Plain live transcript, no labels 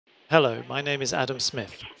Hello, my name is Adam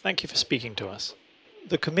Smith. Thank you for speaking to us.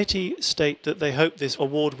 The committee state that they hope this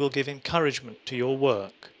award will give encouragement to your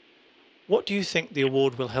work. What do you think the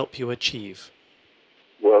award will help you achieve?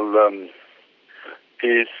 Well,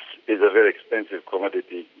 peace is a very expensive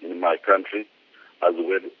commodity in my country as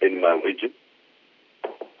well in my region.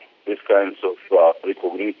 These kinds of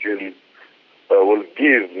recognition will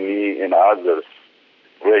give me and others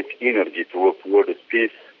great energy to work towards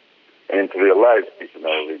peace and to realize peace in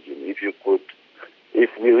our region. If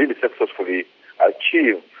we really successfully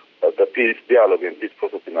achieve the peace dialogue and peace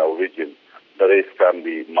process in our region, the rest can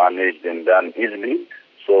be managed and done easily.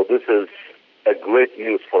 So this is a great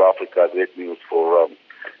news for Africa, great news for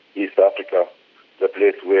East Africa, the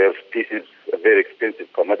place where peace is a very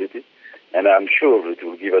expensive commodity. And I'm sure it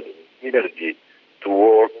will give us energy to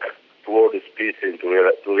work towards peace and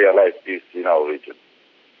to realize peace in our region.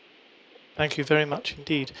 Thank you very much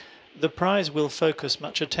indeed. The prize will focus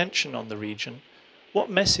much attention on the region. What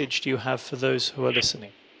message do you have for those who are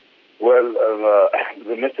listening? Well,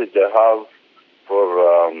 the message I have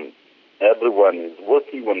for everyone is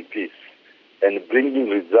working on peace and bringing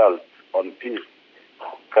results on peace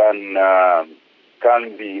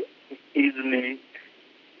can be easily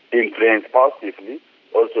influenced positively.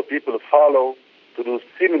 Also, people follow to do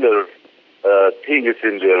similar things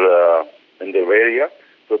in their area.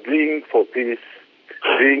 So, being for peace,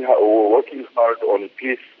 working hard on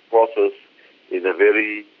peace process is a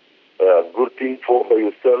very good thing for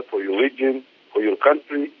yourself, for your region, for your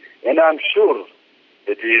country, and I'm sure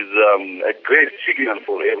it is a great signal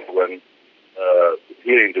for everyone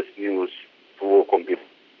hearing this news to work on peace.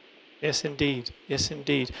 Yes, indeed. Yes,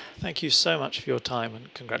 indeed. Thank you so much for your time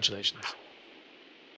and congratulations.